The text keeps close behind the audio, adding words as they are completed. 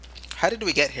How did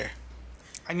we get here?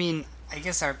 I mean, I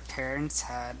guess our parents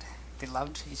they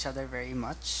loved each other very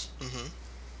much. Mm-hmm.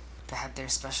 They had their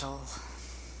special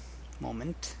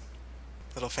moment.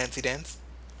 Little fancy dance?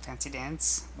 Fancy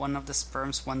dance. One of the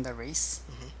sperms won the race.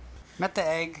 Mm-hmm. Met the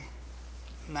egg,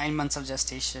 9 months of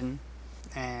gestation,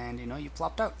 and you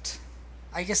plopped out.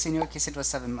 I guess in your case it was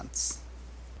 7 months.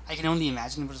 I can only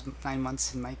imagine it was 9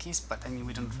 months in my case, but I mean,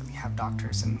 we don't really have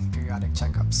doctors and periodic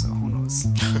checkups, so who knows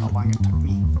how long it took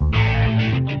me.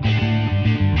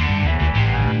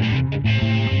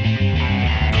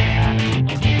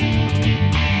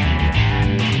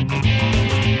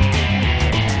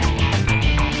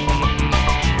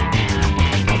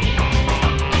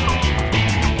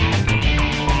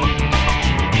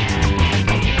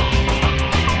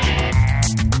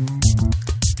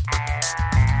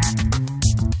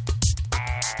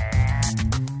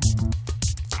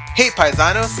 Hey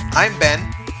paisanos, I'm Ben.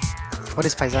 What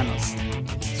is paisanos?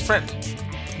 Friend.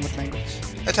 What language?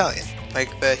 Italian.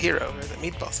 Like the hero or the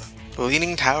meatball song. The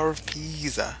Leaning Tower of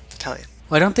Pisa. Italian.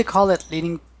 Why don't they call it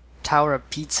Leaning Tower of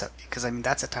Pizza? Because, I mean,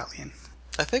 that's Italian.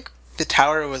 I think the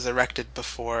tower was erected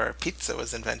before pizza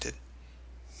was invented.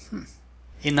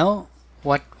 You know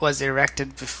what was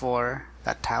erected before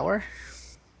that tower?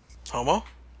 Homo?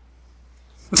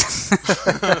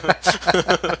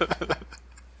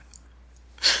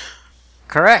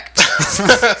 Correct!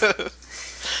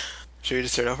 Should we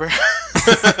just start over?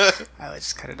 I'll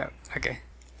just cut it out. Okay.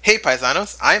 Hey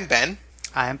paisanos, I'm Ben.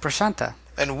 I am Prashanta,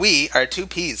 And we are two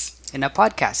P's. in a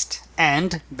podcast.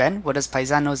 And, Ben, what does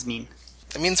paisanos mean?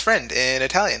 It means friend in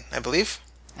Italian, I believe.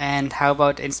 And how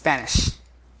about in Spanish?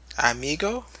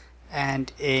 Amigo?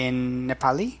 And in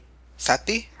Nepali?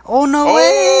 Sati? Oh, no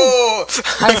way! Oh!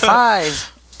 High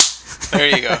five! There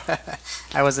you go.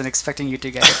 I wasn't expecting you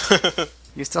to get it.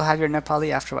 You still have your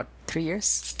Nepali after, what, 3 years?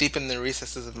 It's deep in the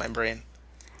recesses of my brain.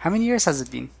 How many years has it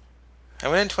been? I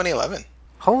went in 2011.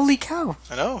 Holy cow!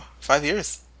 I know, 5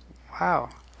 years. Wow.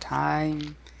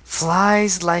 Time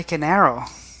flies like an arrow.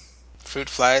 Fruit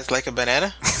flies like a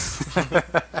banana.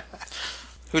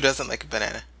 Who doesn't like a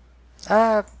banana?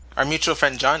 Our mutual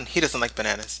friend John, he doesn't like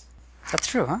bananas. That's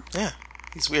true, huh? Yeah,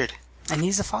 he's weird. And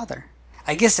he's a father.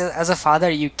 I guess as a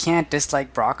father you can't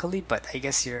dislike broccoli, but I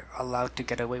guess you're allowed to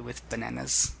get away with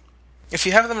bananas. If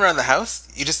you have them around the house,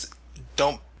 you just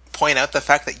don't point out the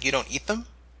fact that you don't eat them.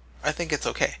 I think it's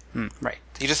okay. Right.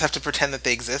 You just have to pretend that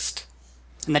they exist.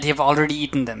 And that you've already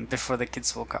eaten them before the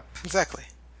kids woke up. Exactly.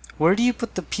 Where do you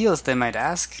put the peels, they might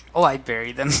ask? Oh, I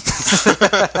bury them.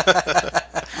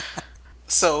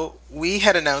 So, we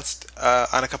had announced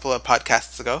on a couple of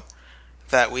podcasts ago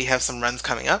that we have some runs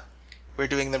coming up. We're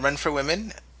doing the Run for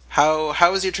Women.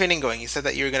 How is your training going? You said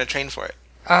that you were going to train for it.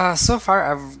 So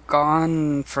far I've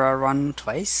gone for a run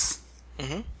twice.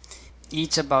 Mm-hmm.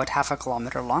 Each about half a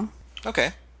kilometer long.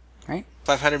 Okay. Right?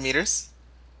 500 meters.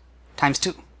 Times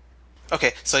 2.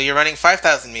 Okay, so you're running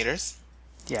 5,000 meters.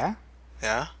 Yeah,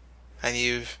 Yeah. And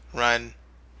you've run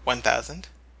 1,000.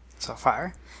 so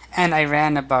far. And I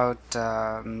ran about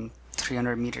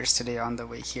 300 meters today on the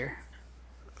way here.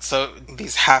 So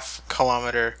these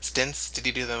half-kilometer stints, did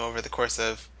you do them over the course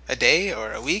of a day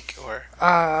or a week? Or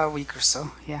A week or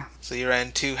so, yeah. so you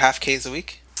ran 2 half-Ks a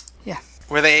week? Yeah.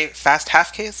 Were they fast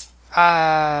half-Ks?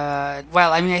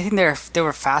 Well, I mean, I think they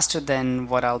were faster than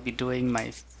what I'll be doing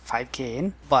my 5K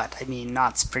in, but I mean,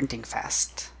 not sprinting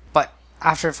fast. But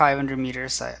after 500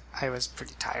 meters, I was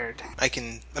pretty tired. I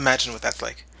can imagine what that's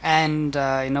like. And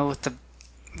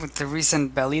with the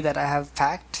recent belly that I have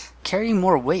packed, carrying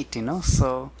more weight,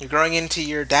 so You're growing into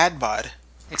your dad bod.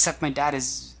 except my dad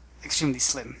is extremely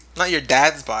slim, Not your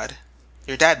dad's bod.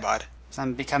 Your dad bod. so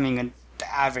I'm becoming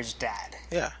the average dad.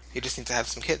 Yeah, you just need to have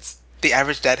some kids. The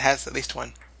average dad has at least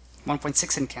one.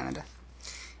 1.6 in Canada,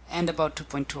 and about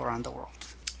 2.2 around the world.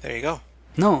 There you go.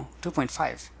 No,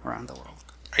 2.5 around the world.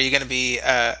 Are you going to be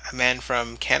a man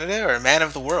from Canada or a man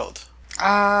of the world?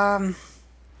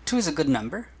 2 is a good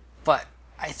number, but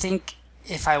I think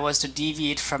if I was to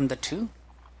deviate from the 2,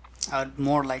 I would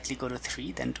more likely go to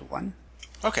 3 than to 1.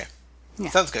 Okay. Yeah.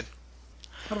 Sounds good.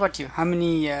 What about you? How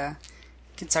many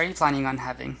kids are you planning on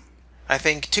having? I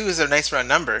think 2 is a nice round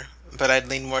number, but I'd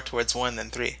lean more towards 1 than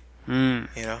 3. You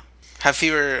know? Have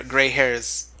fewer gray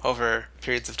hairs over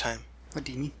periods of time. What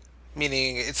do you mean?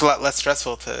 Meaning it's a lot less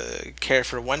stressful to care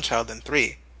for 1 child than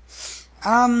 3.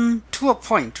 To a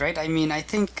point, right? I mean, I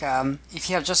think if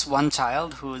you have just one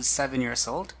child who is 7 years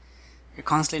old, you're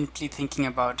constantly thinking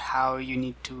about how you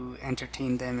need to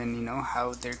entertain them and,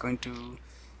 how they're going to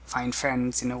find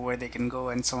friends, where they can go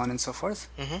and so on and so forth.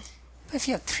 Mm-hmm. But if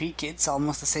you have 3 kids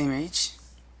almost the same age,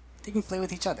 they can play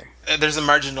with each other. There's a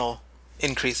marginal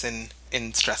increase in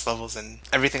in stress levels and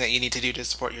everything that you need to do to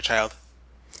support your child.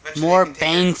 Eventually More they can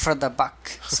bang for the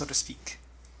buck, so to speak.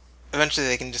 Eventually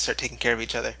they can just start taking care of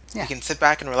each other. Yeah. You can sit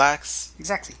back and relax,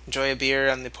 Exactly. enjoy a beer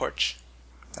on the porch.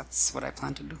 That's what I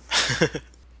plan to do.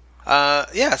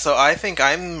 Yeah, so I think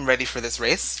I'm ready for this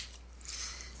race.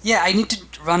 Yeah, I need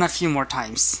to run a few more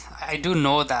times. I do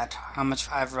know that how much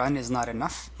I've run is not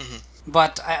enough.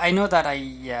 But I know that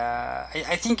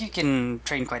I think you can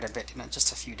train quite a bit,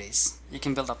 just a few days. You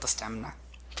can build up the stamina.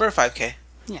 For a 5K.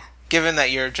 Yeah. Given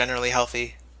that you're generally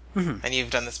healthy and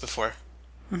you've done this before.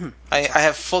 I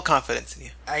have full confidence in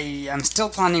you. I am still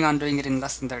planning on doing it in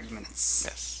less than 30 minutes.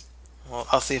 Yes. Well,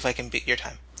 I'll see if I can beat your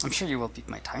time. I'm sure you will beat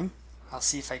my time. I'll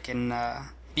see if I can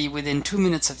be within 2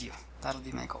 minutes of you. That'll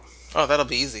be my goal. Oh, that'll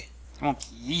be easy. It won't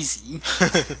be easy.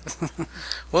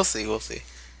 We'll see, we'll see.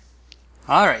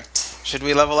 Alright, Should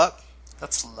we level up?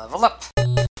 let's level up.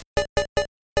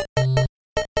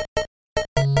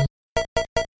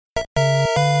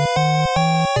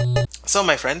 So,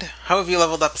 my friend, how have you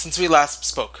leveled up since we last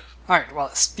spoke? Alright, well,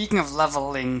 speaking of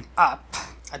leveling up,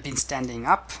 I've been standing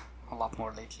up a lot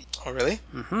more lately. Oh, really?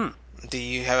 Mm-hmm. Do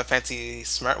you have a fancy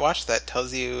smartwatch that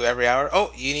tells you every hour,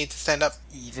 oh, you need to stand up?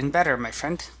 Even better, my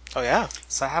friend. Oh, yeah?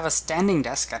 So I have a standing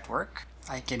desk at work.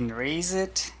 I can raise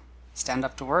it, stand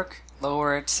up to work,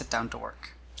 lower it, sit down to work.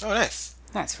 Oh, nice.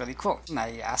 Yeah, it's really cool. And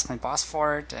I asked my boss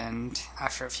for it, and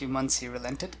after a few months, he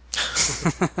relented.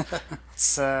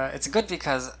 It's good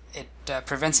because it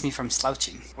prevents me from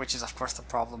slouching, which is, of course, the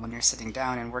problem when you're sitting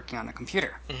down and working on a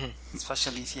computer.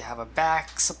 Especially if you have a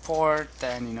back support,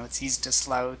 then, it's easy to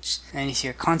slouch. And if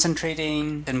you're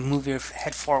concentrating, then move your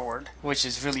head forward, which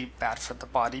is really bad for the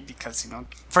body because,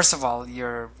 first of all,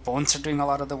 your bones are doing a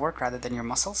lot of the work rather than your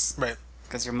muscles. Right.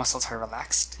 Because your muscles are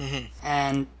relaxed.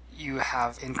 And you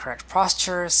have incorrect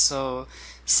posture, so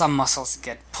some muscles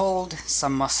get pulled,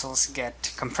 some muscles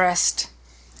get compressed,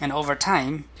 and over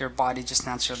time, your body just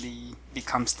naturally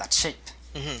becomes that shape,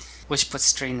 which puts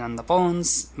strain on the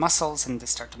bones, muscles, and they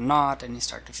start to knot, and you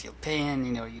start to feel pain.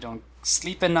 You don't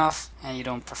sleep enough, and you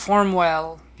don't perform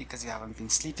well because you haven't been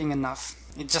sleeping enough.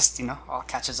 It just, all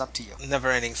catches up to you.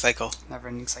 Never-ending cycle.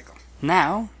 Never-ending cycle.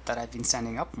 Now that I've been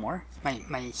standing up more,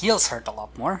 my heels hurt a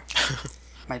lot more.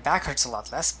 My back hurts a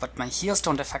lot less, but my heels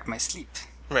don't affect my sleep.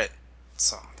 Right.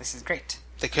 So, this is great.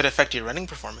 They could affect your running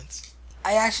performance.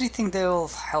 I actually think they'll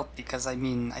help because, I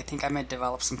think I might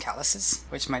develop some calluses,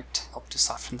 which might help to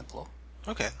soften the blow.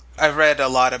 Okay. I've read a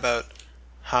lot about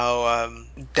how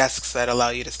desks that allow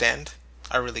you to stand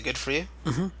are really good for you.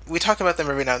 We talk about them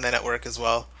every now and then at work as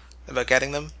well, about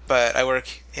getting them, but I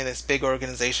work in this big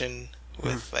organization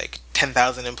with like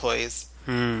 10,000 employees,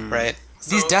 right?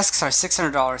 These desks are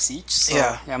 $600 each, so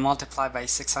Yeah. multiply by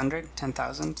 600,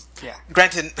 10,000. Yeah.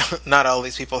 Granted, not all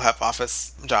these people have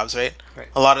office jobs, right? Right.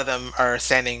 A lot of them are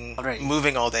standing, Already.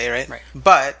 moving all day, right? Right.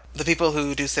 But the people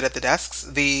who do sit at the desks,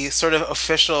 the sort of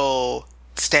official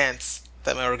stance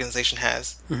that my organization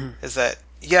has is that,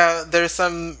 yeah, there's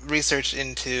some research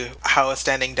into how a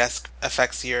standing desk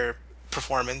affects your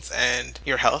performance and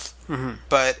your health,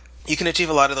 but you can achieve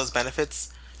a lot of those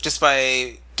benefits just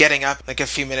by getting up like a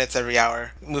few minutes every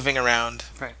hour, moving around.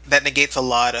 Right. That negates a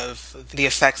lot of the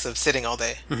effects of sitting all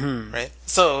day, right?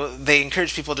 So they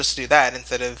encourage people just to do that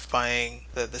instead of buying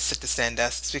the sit-to-stand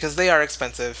desks because they are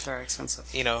expensive. Very expensive.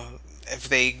 If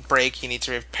they break, you need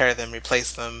to repair them,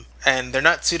 replace them, and they're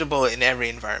not suitable in every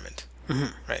environment,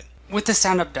 right? With the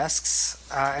stand-up desks,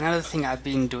 another thing I've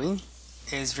been doing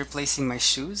is replacing my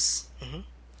shoes.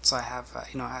 So I have,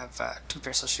 two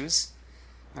pairs of shoes,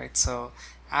 right? So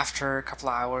after a couple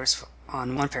of hours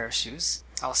on one pair of shoes,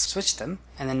 I'll switch them,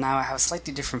 and then now I have a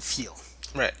slightly different feel.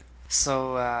 Right.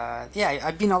 So,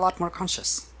 I've been a lot more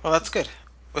conscious. Well, that's good.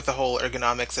 With the whole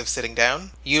ergonomics of sitting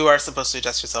down, you are supposed to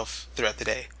adjust yourself throughout the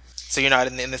day. So you're not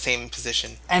in the same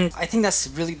position. And I think that's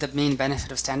really the main benefit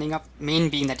of standing up, main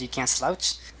being that you can't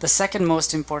slouch. The second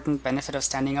most important benefit of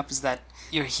standing up is that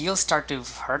your heels start to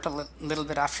hurt a little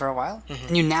bit after a while,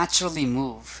 and you naturally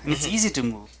move, and it's easy to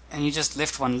move. And you just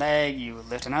lift one leg, you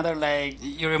lift another leg,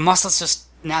 your muscles just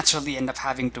naturally end up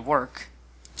having to work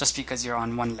just because you're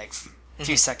on one leg a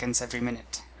few seconds every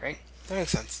minute, right? That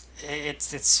makes sense.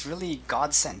 It's really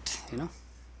God sent,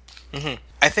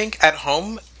 I think at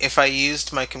home, if I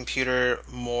used my computer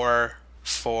more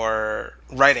for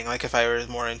writing, like if I was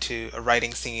more into a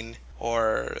writing scene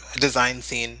or a design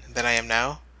scene than I am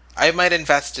now, I might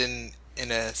invest in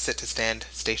a sit-to-stand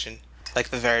station, like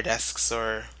the Veridesks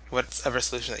or whatever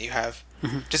solution that you have,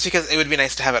 just because it would be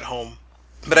nice to have at home.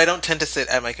 But I don't tend to sit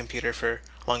at my computer for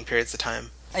long periods of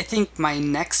time. I think my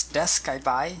next desk I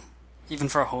buy even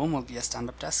for a home, will be a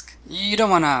stand-up desk. You don't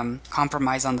want to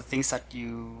compromise on the things that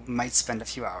you might spend a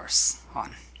few hours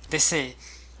on. They say,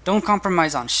 don't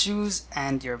compromise on shoes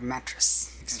and your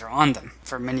mattress, because you're on them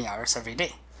for many hours every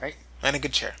day, right? And a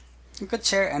good chair. A good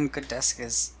chair and good desk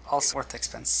is also worth the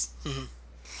expense. Mm-hmm.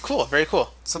 Cool, very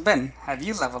cool. So Ben, have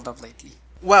you leveled up lately?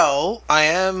 Well, I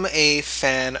am a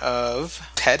fan of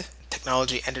TED,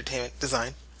 Technology, Entertainment,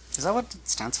 Design. Is that what it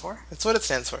stands for? That's what it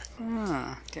stands for.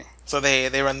 Ah, okay. So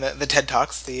they run the TED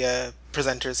Talks, the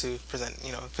presenters who present,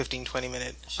 15,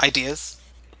 20-minute ideas.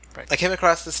 Right. I came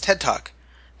across this TED Talk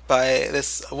by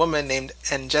this woman named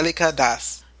Angelica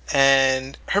Das,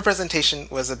 and her presentation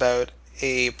was about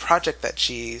a project that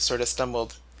she sort of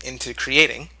stumbled into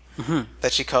creating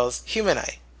that she calls Human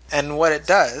Eye. And what it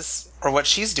does, or what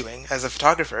she's doing as a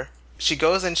photographer, she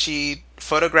goes and she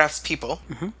photographs people,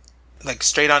 like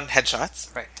straight on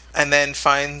headshots, Right. and then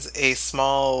finds a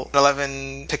small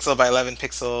 11 pixel by 11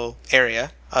 pixel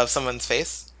area of someone's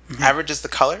face, averages the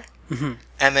color,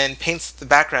 and then paints the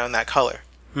background that color.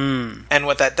 And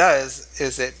what that does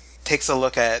is it takes a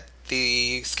look at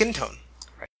the skin tone.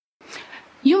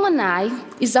 Human eye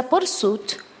is a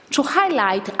pursuit to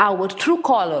highlight our true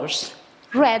colors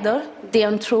rather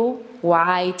than through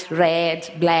white, red,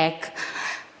 black,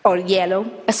 or yellow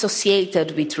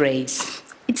associated with race.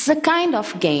 It's a kind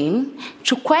of game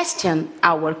to question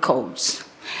our codes.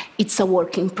 It's a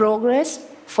work in progress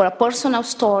for a personal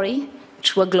story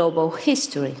to a global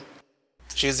history.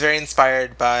 She was very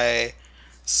inspired by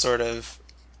sort of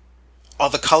all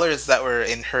the colors that were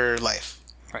in her life.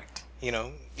 Right.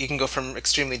 You can go from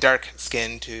extremely dark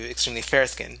skin to extremely fair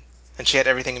skin, and she had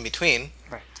everything in between.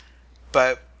 Right.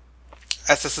 But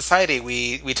as a society,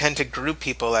 we tend to group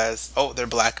people as, oh, they're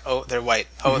black, oh, they're white,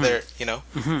 oh, they're,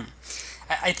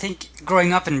 I think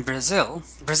growing up in Brazil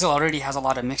already has a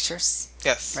lot of mixtures.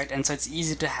 Yes. Right, and so it's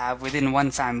easy to have within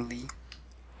one family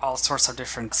all sorts of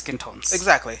different skin tones.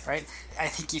 Exactly. Right? I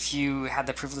think if you had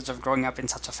the privilege of growing up in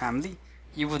such a family,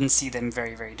 you wouldn't see them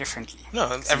very, very differently.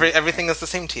 No, everything is the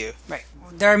same to you. Right.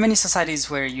 There are many societies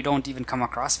where you don't even come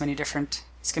across many different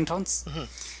skin tones.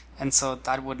 And so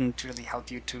that wouldn't really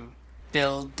help you to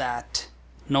build that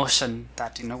notion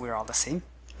that, we're all the same.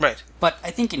 Right. But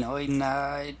I think, in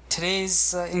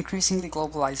today's increasingly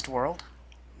globalized world,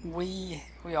 we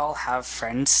all have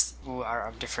friends who are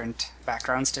of different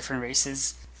backgrounds, different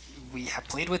races. We have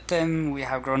played with them, we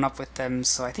have grown up with them,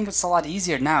 so I think it's a lot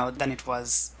easier now than it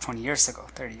was 20 years ago,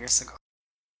 30 years ago.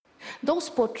 Those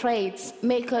portraits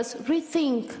make us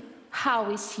rethink how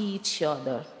we see each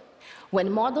other.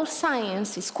 When modern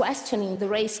science is questioning the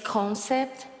race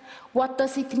concept, what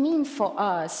does it mean for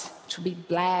us to be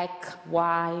black,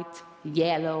 white,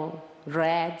 yellow,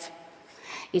 red?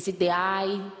 Is it the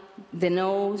eye, the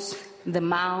nose, the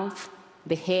mouth,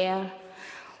 the hair?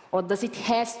 Or does it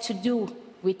have to do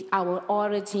with our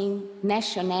origin,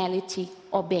 nationality,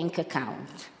 or bank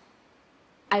account?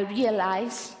 I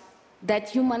realized that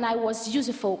Human Eye was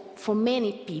useful for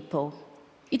many people.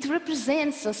 It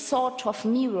represents a sort of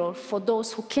mirror for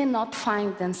those who cannot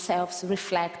find themselves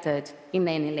reflected in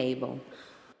any label.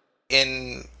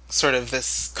 In sort of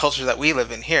this culture that we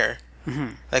live in here,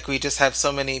 like we just have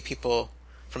so many people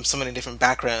from so many different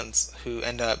backgrounds who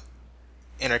end up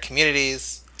in our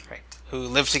communities, Right. who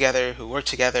live together, who work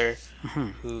together,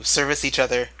 who service each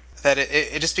other, that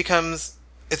it just becomes,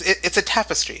 it's a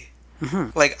tapestry.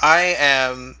 Like I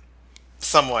am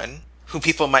someone who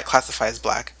people might classify as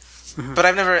black, but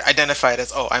I've never identified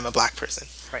as, oh, I'm a black person.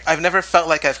 Right. I've never felt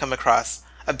like I've come across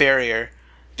a barrier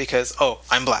because, oh,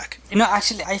 I'm black.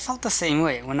 Actually, I felt the same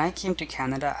way. When I came to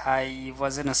Canada, I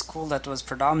was in a school that was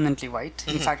predominantly white.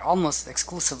 In fact, almost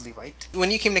exclusively white.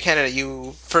 When you came to Canada,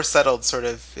 you first settled sort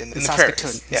of in the Saskatoon.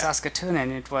 prairies. In Saskatoon,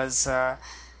 and it was,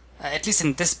 at least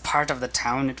in this part of the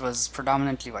town, it was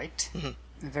predominantly white.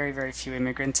 Very, very few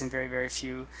immigrants and very, very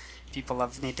few people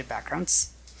of native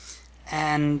backgrounds.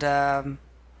 And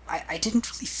I didn't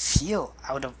really feel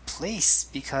out of place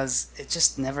because it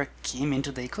just never came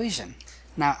into the equation.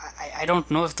 Now, I don't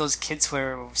know if those kids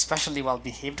were especially well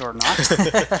behaved or not.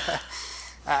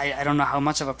 I don't know how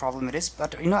much of a problem it is,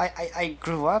 but I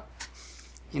grew up,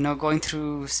 going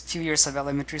through a few years of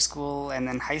elementary school and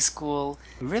then high school,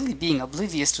 really being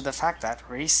oblivious to the fact that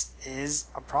race is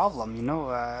a problem,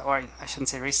 or I shouldn't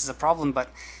say race is a problem, but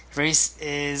race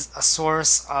is a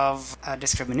source of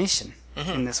discrimination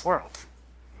in this world.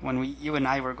 When you and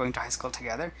I were going to high school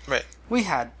together, Right. we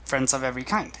had friends of every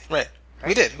kind. Right.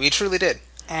 We did. We truly did.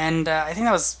 And I think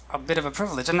that was a bit of a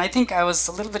privilege. And I think I was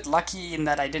a little bit lucky in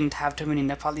that I didn't have too many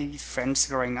Nepali friends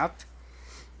growing up,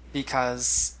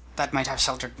 because that might have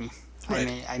sheltered me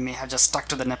Right. I may have just stuck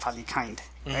to the Nepali kind,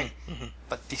 right?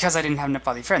 But because I didn't have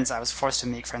Nepali friends, I was forced to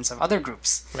make friends of other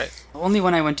groups. Right. Only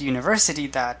when I went to university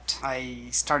that I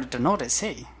started to notice,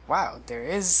 hey, wow, there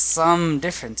is some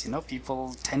difference.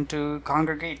 People tend to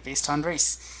congregate based on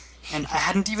race. And I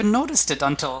hadn't even noticed it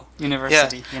until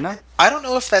university, I don't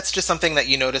know if that's just something that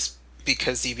you notice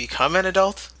because you become an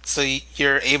adult, so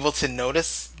you're able to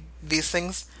notice these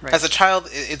things. Right. As a child,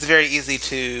 it's very easy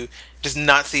to just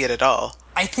not see it at all.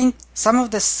 I think some of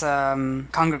this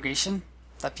congregation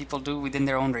that people do within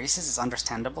their own races is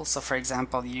understandable. So, for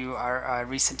example, you are a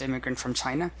recent immigrant from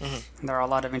China. And there are a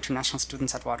lot of international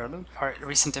students at Waterloo. Or a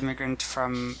recent immigrant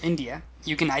from India.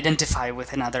 You can identify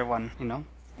with another one,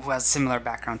 who has similar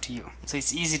background to you. So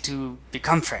it's easy to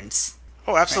become friends.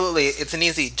 Oh, absolutely. Right. It's an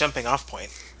easy jumping off point.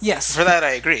 Yes. For that,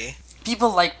 I agree.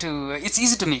 People like to... It's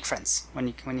easy to make friends when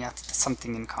you have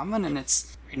something in common, and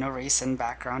it's, race and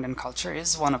background and culture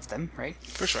is one of them, right?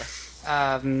 For sure.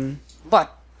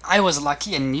 But I was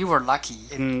lucky, and you were lucky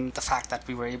in the fact that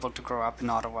we were able to grow up in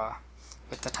Ottawa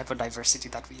with the type of diversity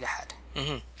that we had.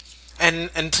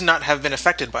 And to not have been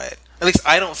affected by it. At least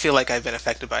I don't feel like I've been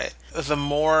affected by it. The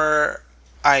more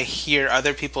I hear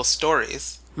other people's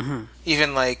stories,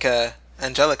 even like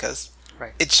Angelica's,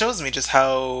 right, it shows me just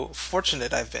how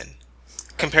fortunate I've been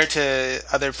compared to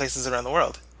other places around the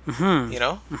world.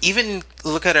 Even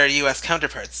look at our U.S.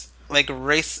 counterparts. Like,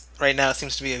 race right now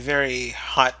seems to be a very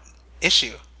hot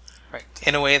issue. Right.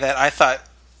 In a way that I thought,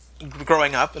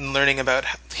 growing up and learning about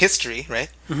history,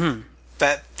 right,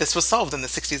 that this was solved in the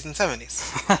 60s and 70s.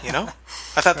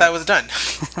 I thought that was done.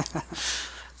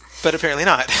 But apparently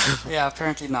not. Yeah,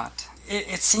 apparently not.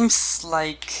 It seems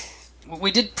like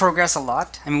we did progress a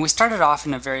lot. I mean, we started off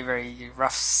in a very, very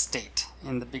rough state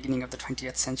in the beginning of the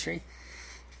 20th century.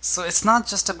 So it's not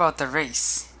just about the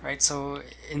race, right? So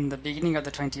in the beginning of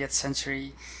the 20th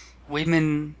century,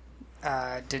 women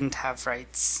didn't have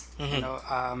rights.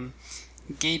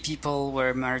 Gay people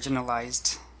were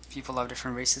marginalized. People of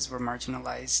different races were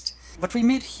marginalized. But we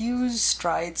made huge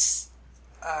strides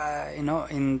in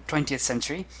 20th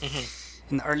century,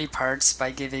 in the early parts,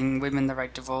 by giving women the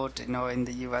right to vote. In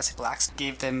the U.S., blacks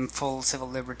gave them full civil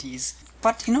liberties.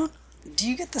 But do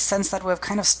you get the sense that we've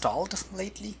kind of stalled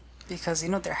lately? Because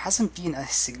there hasn't been a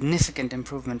significant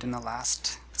improvement in the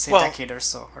last, say, decade or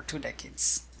so, or 2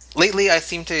 decades. Lately, I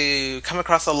seem to come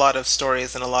across a lot of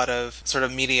stories and a lot of sort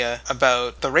of media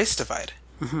about the race divide.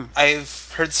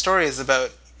 I've heard stories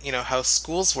about how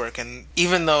schools work, and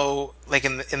even though, like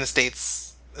in the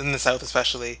States, in the South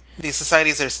especially, these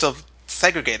societies are still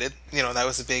segregated. That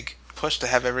was a big push to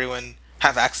have everyone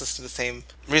have access to the same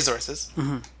resources.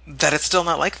 That it's still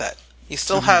not like that. You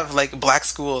still have like black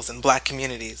schools and black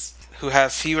communities who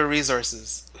have fewer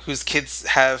resources, whose kids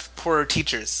have poorer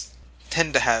teachers,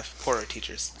 tend to have poorer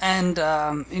teachers. And,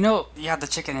 you have the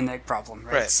chicken and egg problem,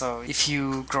 right? So if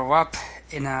you grow up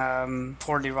in a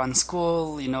poorly run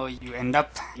school, you end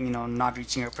up, not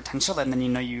reaching your potential, and then,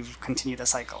 you continue the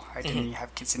cycle, right? And you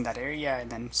have kids in that area,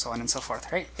 and then so on and so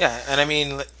forth, right? Yeah, and I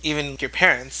mean, even your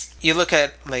parents, you look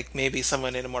at, like, maybe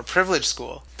someone in a more privileged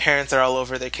school, parents are all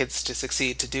over their kids to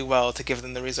succeed, to do well, to give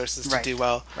them the resources to do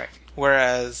well. Right.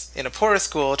 Whereas in a poorer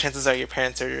school, chances are your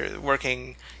parents are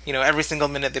working, every single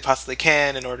minute they possibly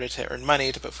can in order to earn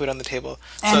money, to put food on the table.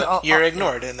 And so you're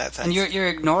ignored in that sense. And you're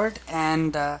ignored,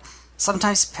 and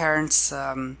sometimes parents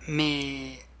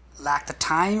may lack the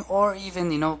time, or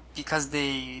even, because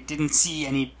they didn't see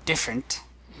any different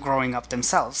growing up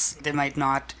themselves, they might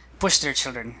not push their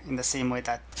children in the same way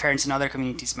that parents in other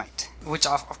communities might, which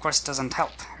of course doesn't help,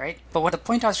 right? But what the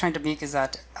point I was trying to make is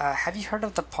that, have you heard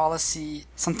of the policy,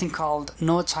 something called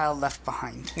No Child Left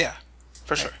Behind? Yeah,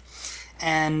 for sure.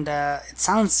 And it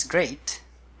sounds great,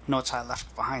 No Child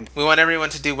Left Behind. We want everyone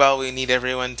to do well, we need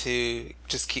everyone to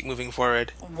just keep moving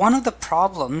forward. One of the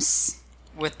problems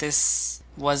with this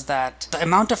was that the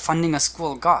amount of funding a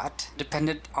school got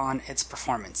depended on its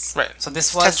performance. Right. So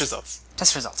this was...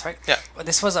 Test results, right? Yeah. But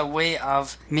this was a way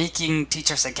of making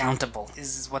teachers accountable,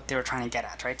 is what they were trying to get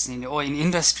at, right? So, in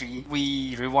industry,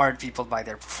 we reward people by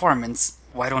their performance.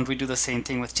 Why don't we do the same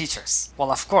thing with teachers?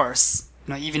 Well, of course,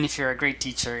 even if you're a great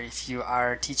teacher, if you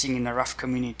are teaching in a rough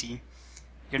community,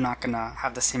 you're not going to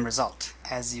have the same result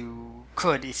as you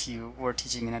could if you were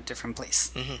teaching in a different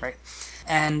place, right?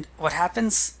 And what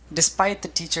happens, despite the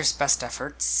teacher's best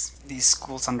efforts, these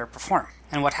schools underperform.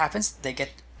 And what happens? They get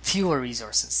fewer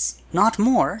resources. Not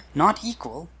more, not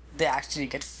equal, they actually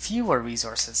get fewer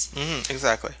resources.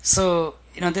 Exactly. So,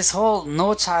 this whole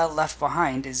No Child Left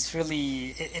Behind is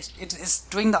really, it is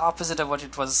doing the opposite of what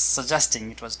it was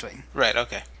suggesting it was doing. Right,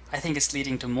 okay. I think it's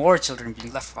leading to more children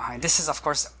being left behind. This is, of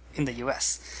course, in the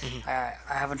U.S. I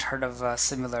haven't heard of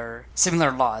similar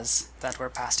laws that were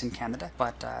passed in Canada,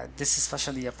 but this is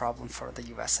especially a problem for the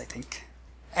U.S., I think.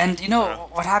 And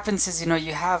what happens is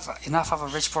you have enough of a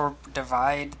rich-poor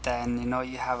divide, then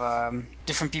you have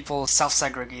different people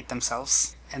self-segregate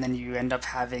themselves, and then you end up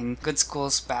having good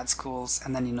schools, bad schools,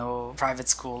 and then private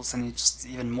schools, and you just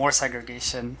even more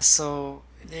segregation. So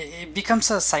it becomes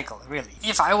a cycle, really.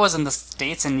 If I was in the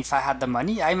States and if I had the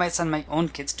money, I might send my own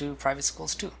kids to private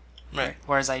schools too. Right.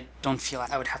 Whereas I don't feel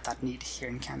I would have that need here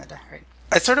in Canada, right?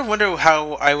 I sort of wonder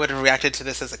how I would have reacted to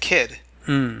this as a kid.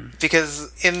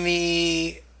 Because in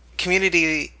the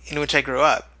community in which I grew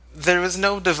up, there was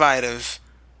no divide of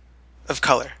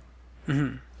color.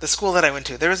 The school that I went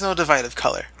to, there was no divide of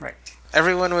color. Right.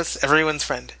 Everyone was everyone's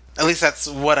friend. At least that's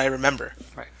what I remember.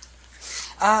 Right.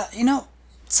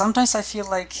 Sometimes I feel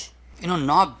like,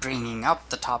 not bringing up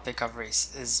the topic of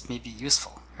race is maybe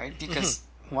useful, right? Because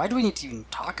why do we need to even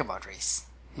talk about race?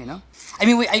 I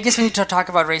mean, I guess we need to talk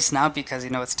about race now because,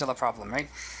 it's still a problem, right?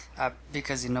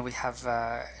 Because, we have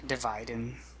a divide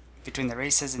between the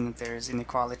races, and there's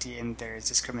inequality and there's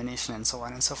discrimination and so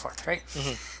on and so forth, right?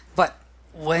 But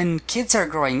when kids are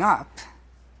growing up,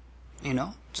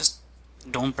 just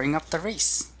don't bring up the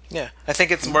race. Yeah, I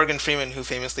think it's Morgan Freeman who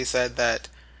famously said that,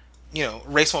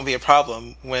 race won't be a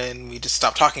problem when we just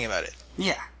stop talking about it.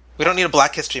 Yeah. We don't need a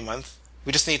Black History Month.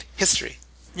 We just need history.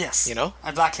 Yes.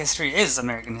 Black history is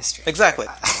American history. Exactly.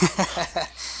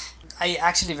 I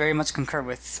actually very much concur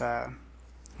with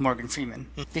Morgan Freeman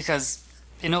because,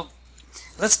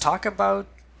 let's talk about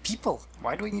people.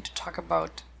 Why do we need to talk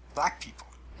about Black people?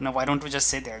 Why don't we just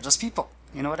say they're just people?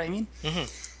 You know what I mean?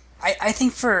 I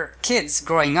think for kids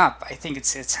growing up, I think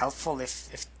it's helpful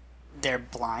if they're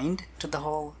blind to the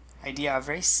whole idea of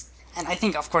race. And I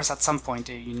think, of course, at some point,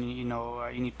 you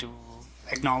need to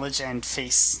acknowledge and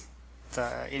face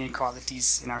the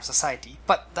inequalities in our society.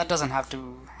 But that doesn't have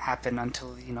to happen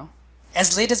until,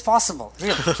 as late as possible,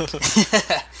 really.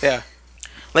 Yeah.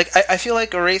 I feel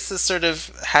like race has sort of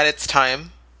had its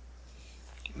time.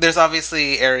 There's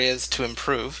obviously areas to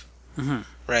improve,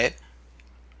 right?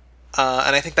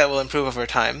 And I think that will improve over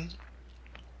time.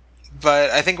 But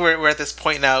I think we're at this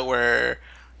point now where,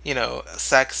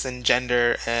 sex and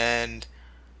gender and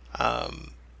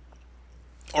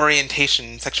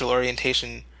sexual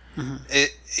orientation,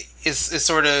 is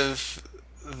sort of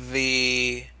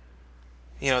the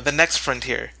next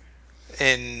frontier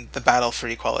in the battle for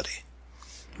equality.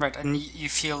 Right, and you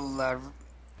feel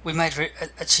we might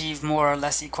achieve more or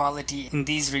less equality in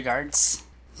these regards,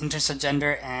 in terms of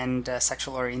gender and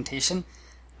sexual orientation,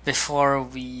 before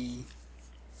we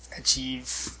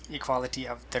achieve equality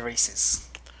of the races.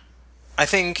 I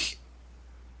think,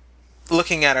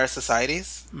 looking at our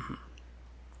societies,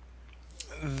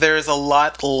 there's a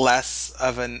lot less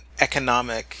of an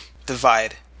economic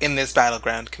divide in this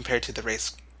battleground compared to the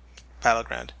race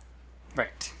battleground.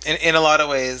 Right. In a lot of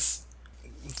ways,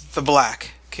 the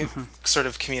Black sort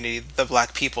of community, the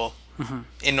Black people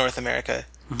in North America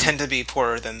tend to be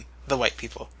poorer than the white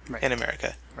people in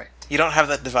America. Right. You don't have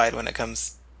that divide when it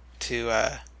comes to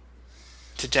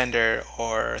gender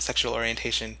or sexual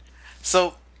orientation.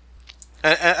 So,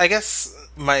 I guess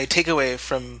my takeaway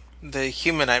from the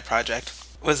Human Eye Project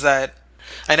was that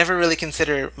I never really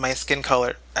consider my skin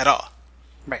color at all.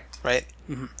 Right?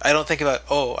 I don't think about,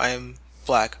 I'm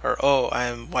Black, or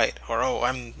I'm white, or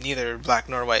I'm neither Black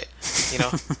nor white.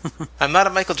 I'm not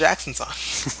a Michael Jackson song.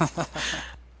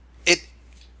 It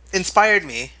inspired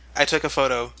me. I took a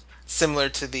photo similar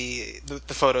to the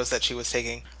photos that she was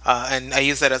taking, and I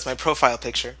used that as my profile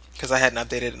picture because I hadn't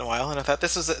updated it in a while, and I thought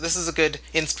this is a good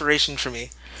inspiration for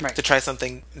me to try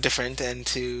something different and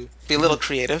to be a little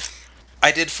creative.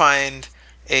 I did find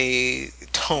a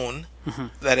tone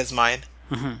that is mine,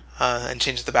 and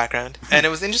changed the background, and it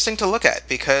was interesting to look at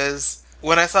because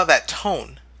when I saw that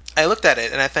tone, I looked at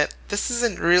it and I thought, this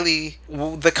isn't really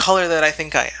the color that I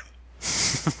think I am.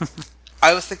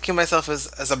 I was thinking of myself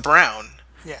as a brown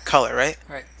color, right?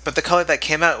 Right. But the color that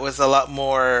came out was a lot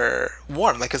more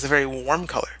warm, like it's a very warm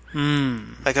color.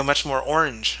 Like a much more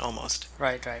orange, almost.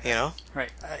 Right.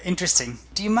 Right. Interesting.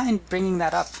 Do you mind bringing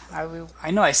that up?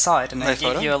 I know I saw it, and I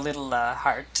gave you a little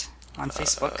heart on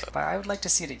Facebook, but I would like to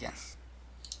see it again.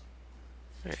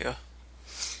 There you go.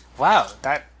 Wow,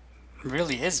 that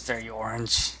really is very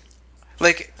orange.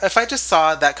 Like, if I just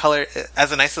saw that color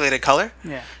as an isolated color,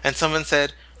 Yeah. and someone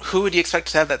said, who would you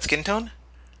expect to have that skin tone?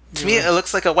 To me, it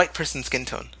looks like a white person's skin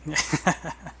tone.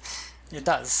 It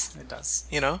does.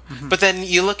 You know? But then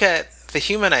you look at the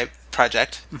Human Eye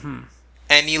Project,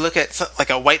 and you look at like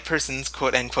a white person's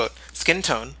quote-unquote skin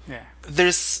tone. Yeah.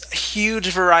 There's a huge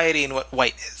variety in what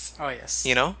white is. Oh, yes.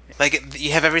 You know? Like,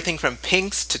 you have everything from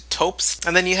pinks to taupes,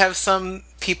 and then you have some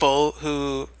people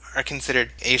who are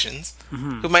considered Asians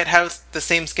who might have the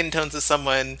same skin tones as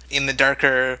someone in the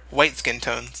darker white skin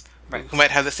tones, Right. who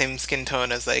might have the same skin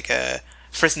tone as like a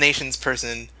First Nations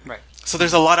person. Right. So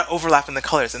there's a lot of overlap in the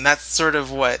colors, and that's sort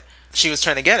of what she was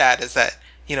trying to get at, is that,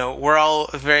 you know, we're all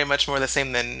very much more the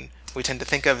same than we tend to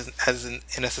think of as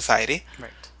in a society.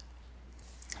 Right.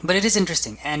 But it is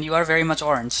interesting, and you are very much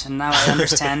orange, and now I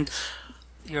understand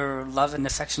your love and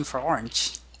affection for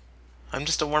orange. I'm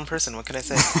just a warm person, what can I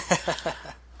say?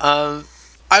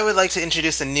 I would like to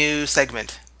introduce a new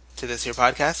segment to this here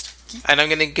podcast, and I'm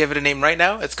going to give it a name right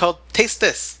now. It's called Taste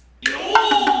This.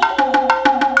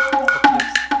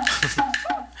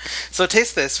 So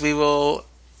Taste This, we will,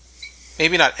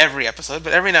 maybe not every episode,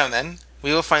 but every now and then,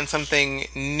 we will find something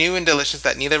new and delicious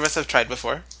that neither of us have tried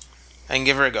before, and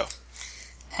give her a go.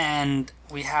 And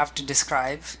we have to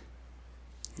describe,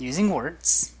 using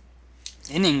words,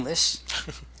 in English,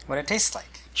 what it tastes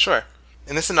like. Sure.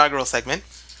 In this inaugural segment,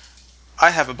 I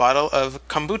have a bottle of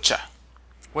kombucha.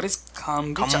 What is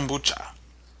kombucha? Kombucha.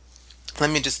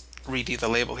 Let me just read you the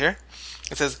label here.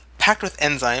 It says, packed with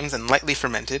enzymes and lightly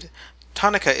fermented,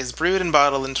 Tonica is brewed and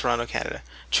bottled in Toronto, Canada.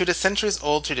 True to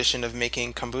centuries-old tradition of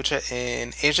making kombucha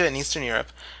in Asia and Eastern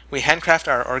Europe, we handcraft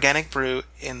our organic brew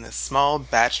in the small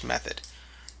batch method.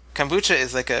 Kombucha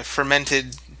is like a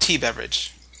fermented tea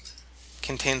beverage.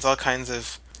 Contains all kinds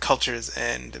of cultures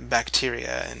and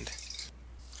bacteria and...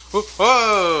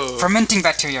 Whoa! Fermenting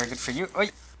bacteria are good for you. Oi.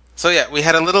 So yeah, we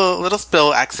had a little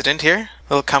spill accident here.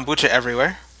 A little kombucha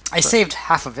everywhere. I saved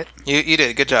half of it. You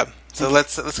did, good job. So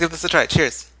let's give this a try.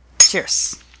 Cheers.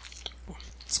 Cheers.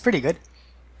 It's pretty good.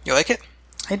 You like it?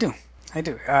 I do. I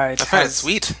I find it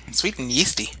sweet. Sweet and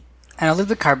yeasty. And a little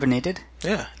bit carbonated.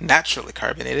 Yeah, naturally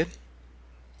carbonated.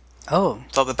 Oh.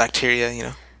 It's all the bacteria, you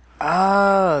know.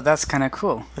 Oh, that's kind of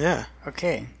cool. Yeah.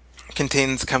 Okay. It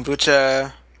contains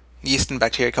kombucha, yeast and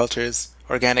bacteria cultures,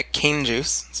 organic cane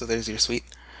juice, so there's your sweet,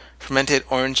 fermented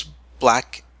orange,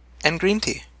 black, and green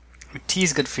tea. Tea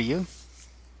is good for you.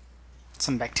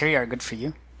 Some bacteria are good for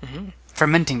you. Mm-hmm.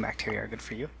 Fermenting bacteria are good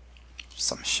for you.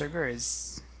 Some sugar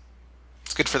is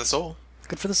It's good for the soul.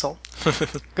 good for the soul.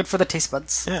 Good for the taste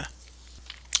buds. Yeah.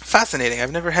 Fascinating.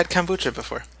 I've never had kombucha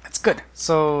before. That's good.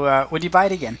 So, would you buy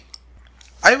it again?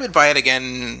 I would buy it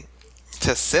again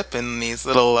to sip in these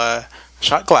little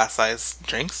shot glass size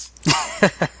drinks.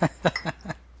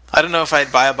 I don't know if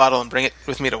I'd buy a bottle and bring it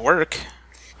with me to work.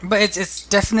 But it's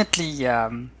definitely.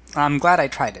 I'm glad I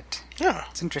tried it. Yeah.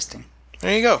 It's interesting.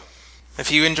 There you go.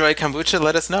 If you enjoy kombucha,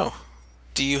 let us know.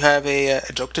 Do you have a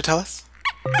joke to tell us?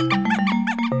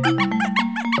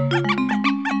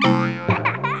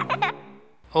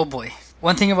 Oh boy.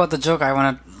 One thing about the joke I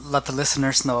want to let the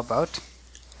listeners know about.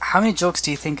 How many jokes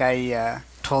do you think I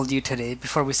told you today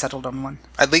before we settled on one?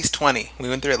 At least 20. We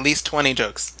went through at least 20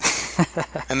 jokes.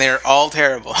 And they're all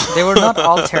terrible. They were not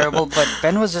all terrible, but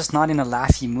Ben was just not in a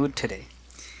laughy mood today.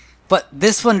 But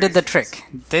this one did the trick.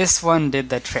 This one did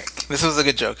the trick. This was a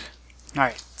good joke.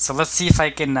 Alright, so let's see if I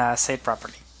can say it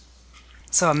properly.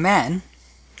 So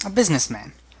a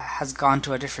businessman, has gone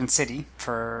to a different city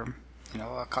for,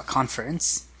 a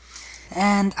conference.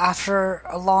 And after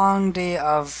a long day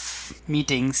of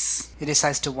meetings, he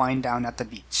decides to wind down at the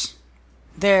beach.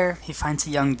 There, he finds a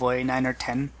young boy, 9 or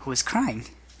 10, who is crying.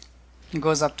 He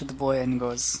goes up to the boy and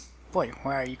goes, "Boy,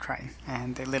 why are you crying?"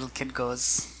 And the little kid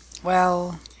goes,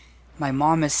 "Well, my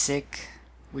mom is sick.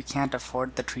 We can't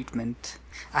afford the treatment.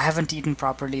 I haven't eaten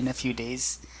properly in a few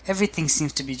days. Everything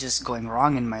seems to be just going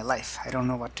wrong in my life. I don't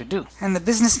know what to do." And the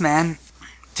businessman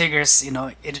figures,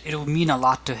 it will mean a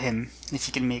lot to him if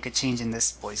he can make a change in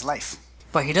this boy's life.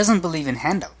 But he doesn't believe in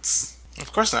handouts.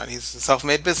 Of course not. He's a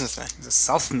self-made businessman. He's a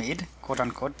self-made,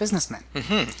 quote-unquote, businessman.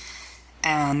 Mm-hmm.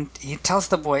 And he tells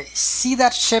the boy, "See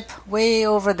that ship way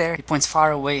over there?" He points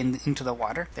far away into the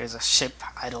water. There's a ship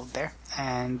idled there.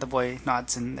 And the boy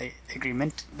nods in the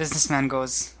agreement. Businessman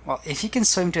goes, "Well, if you can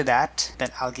swim to that, then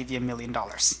I'll give you $1 million."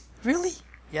 "Really?"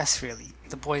 "Yes, really."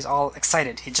 The boy's all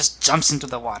excited. He just jumps into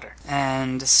the water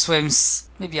and swims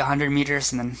maybe 100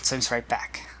 meters and then swims right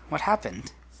back. "What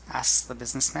happened?" asks the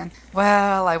businessman.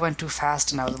 "Well, I went too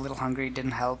fast and I was a little hungry.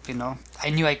 Didn't help, I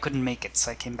knew I couldn't make it, so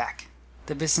I came back."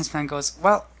 The businessman goes,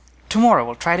 "Well, tomorrow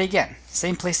we'll try it again.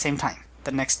 Same place, same time."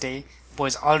 The next day,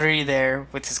 boy's already there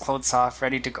with his clothes off,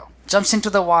 ready to go. Jumps into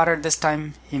the water this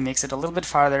time. He makes it a little bit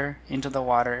farther into the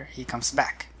water. He comes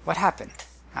back. "What happened?"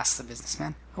 asks the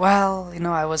businessman. "Well,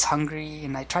 I was hungry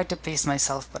and I tried to pace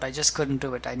myself, but I just couldn't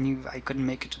do it. I knew I couldn't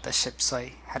make it to the ship, so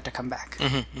I had to come back."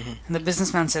 Mm-hmm, mm-hmm. And the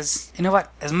businessman says, "You know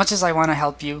what? As much as I want to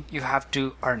help you, you have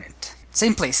to earn it.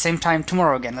 Same place, same time,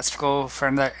 tomorrow again. Let's go for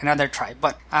another try.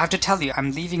 But I have to tell you,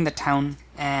 I'm leaving the town,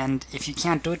 and if you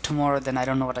can't do it tomorrow, then I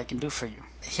don't know what I can do for you.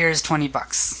 Here's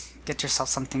 $20. Get yourself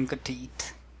something good to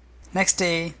eat. Next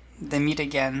day, they meet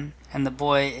again, and the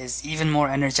boy is even more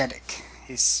energetic.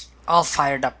 He's all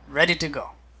fired up, ready to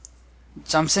go.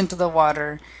 Jumps into the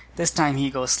water. This time he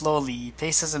goes slowly, he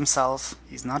paces himself,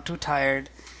 he's not too tired.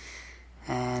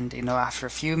 And, after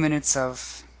a few minutes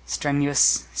of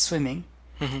strenuous swimming,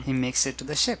 he makes it to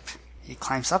the ship. He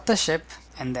climbs up the ship,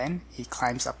 and then he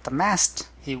climbs up the mast.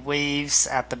 He waves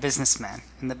at the businessman,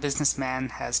 and the businessman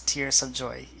has tears of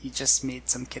joy. He just made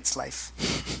some kid's life.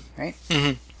 Right?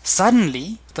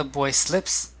 Suddenly, the boy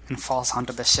slips and falls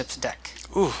onto the ship's deck.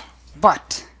 Ooh.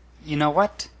 But, you know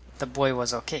what? The boy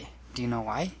was okay. Do you know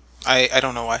why? I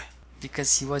don't know why.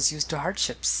 Because he was used to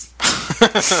hardships.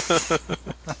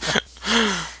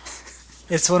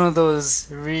 It's one of those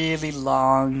really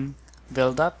long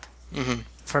build-up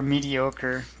for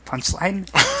mediocre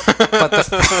punchline. But I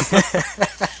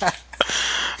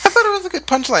thought it was a good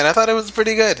punchline. I thought it was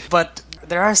pretty good. But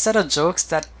there are a set of jokes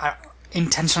that are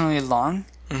intentionally long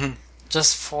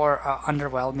just for an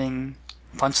underwhelming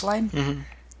punchline,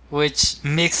 which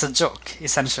makes a joke,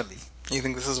 essentially. You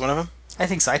think this is one of them? I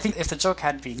think so. I think if the joke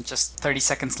had been just 30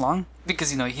 seconds long, because,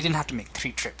 he didn't have to make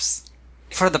 3 trips.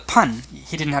 For the pun,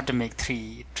 he didn't have to make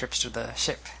 3 trips to the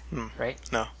ship, right?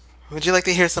 No. Would you like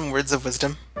to hear some words of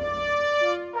wisdom?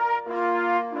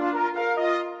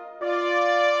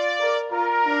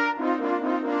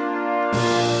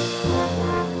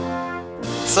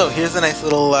 So, here's a nice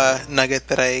little nugget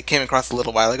that I came across a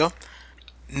little while ago.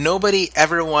 Nobody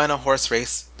ever won a horse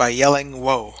race by yelling,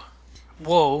 "Whoa."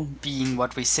 Whoa being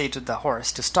what we say to the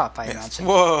horse to stop, I imagine.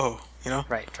 Whoa!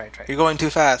 Right. You're going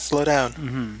too fast. Slow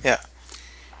down. Yeah.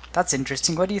 That's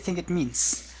interesting. What do you think it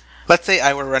means? Let's say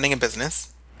I were running a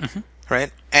business,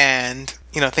 right? And,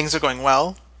 things are going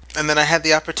well. And then I had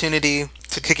the opportunity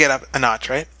to kick it up a notch,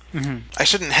 right? I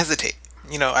shouldn't hesitate.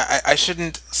 I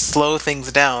shouldn't slow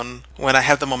things down when I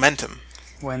have the momentum.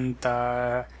 When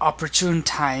the opportune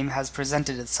time has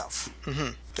presented itself.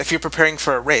 If you're preparing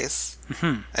for a race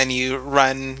and you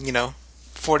run,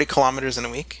 40 kilometers in a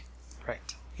week,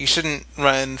 right? You shouldn't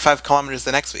run 5 kilometers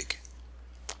the next week.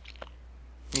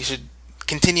 You should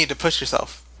continue to push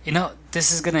yourself.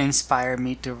 This is going to inspire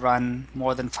me to run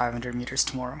more than 500 meters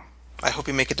tomorrow. I hope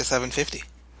you make it to 750.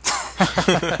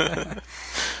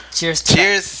 Cheers.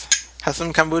 Cheers. Have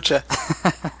some kombucha.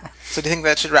 So do you think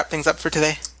that should wrap things up for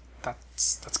today?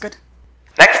 That's good.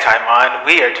 Next time on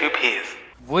We Are Two Peas.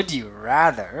 Would you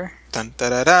rather... Dun, da,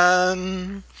 da,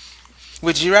 dun.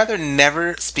 Would you rather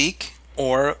never speak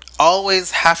or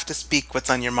always have to speak what's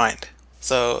on your mind?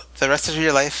 So the rest of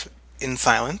your life in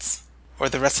silence, or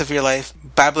the rest of your life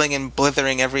babbling and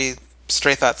blithering every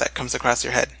stray thought that comes across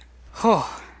your head?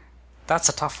 Oh, that's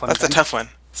a tough one. That's a tough one.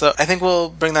 So I think we'll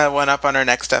bring that one up on our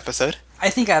next episode. I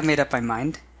think I've made up my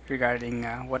mind regarding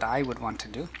what I would want to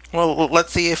do. Well,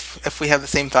 let's see if we have the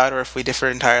same thought or if we differ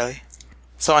entirely.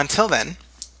 So until then,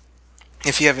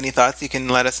 if you have any thoughts, you can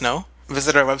let us know.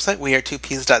 Visit our website,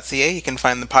 weare2peas.ca. You can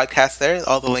find the podcast there,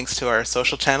 all the links to our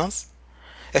social channels.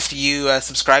 If you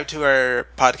subscribe to our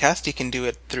podcast, you can do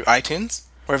it through iTunes.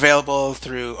 We're available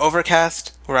through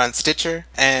Overcast. We're on Stitcher.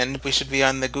 And we should be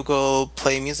on the Google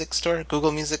Play Music Store.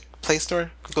 Google Music Play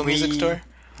Store? Google Music Store?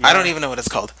 Yeah. I don't even know what it's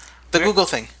called. Google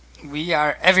thing. We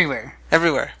are everywhere.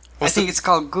 Everywhere. I think it's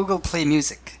called Google Play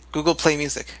Music. Google Play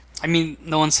Music. I mean,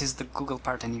 no one says the Google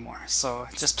part anymore, so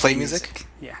just Play Music?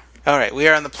 Yeah. Alright, we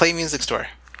are on the Play Music Store.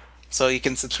 So you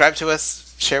can subscribe to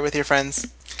us, share with your friends,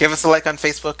 give us a like on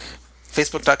Facebook,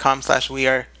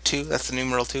 facebook.com/weare2, that's the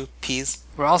numeral 2, peas.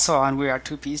 We're also on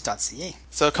weare2peas.ca.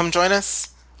 So come join us,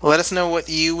 let us know what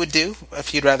you would do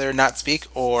if you'd rather not speak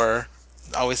or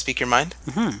always speak your mind.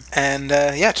 And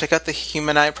check out the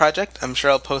Human Eye Project. I'm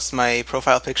sure I'll post my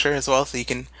profile picture as well so you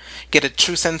can get a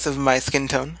true sense of my skin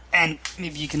tone. And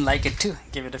maybe you can like it too.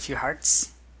 Give it a few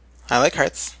hearts. I like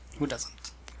hearts. Who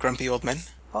doesn't? Grumpy old men.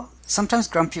 Well, sometimes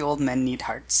grumpy old men need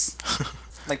hearts.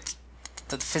 Like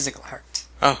the physical heart.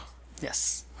 Oh.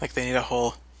 Yes. Like they need a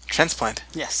whole transplant.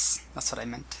 Yes, that's what I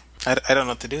meant. I don't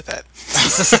know what to do with that.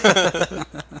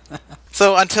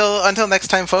 So until next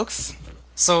time, folks.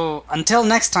 So, until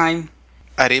next time...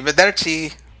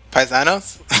 Arrivederci,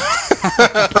 paisanos.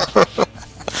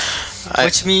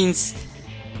 Which means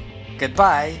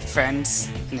goodbye, friends,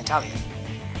 in Italian.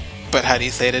 But how do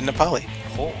you say it in Nepali?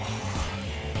 Oh.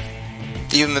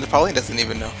 Even the Nepali doesn't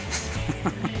even know.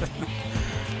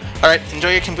 Alright,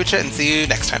 enjoy your kombucha and see you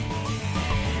next time.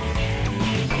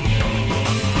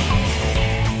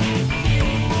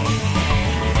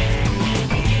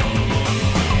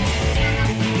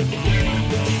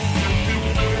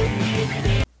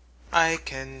 I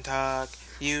can talk,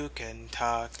 you can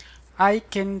talk, I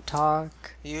can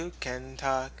talk. you can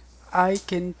talk I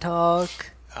can talk.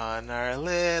 on our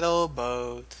little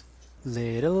boat.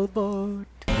 Little boat.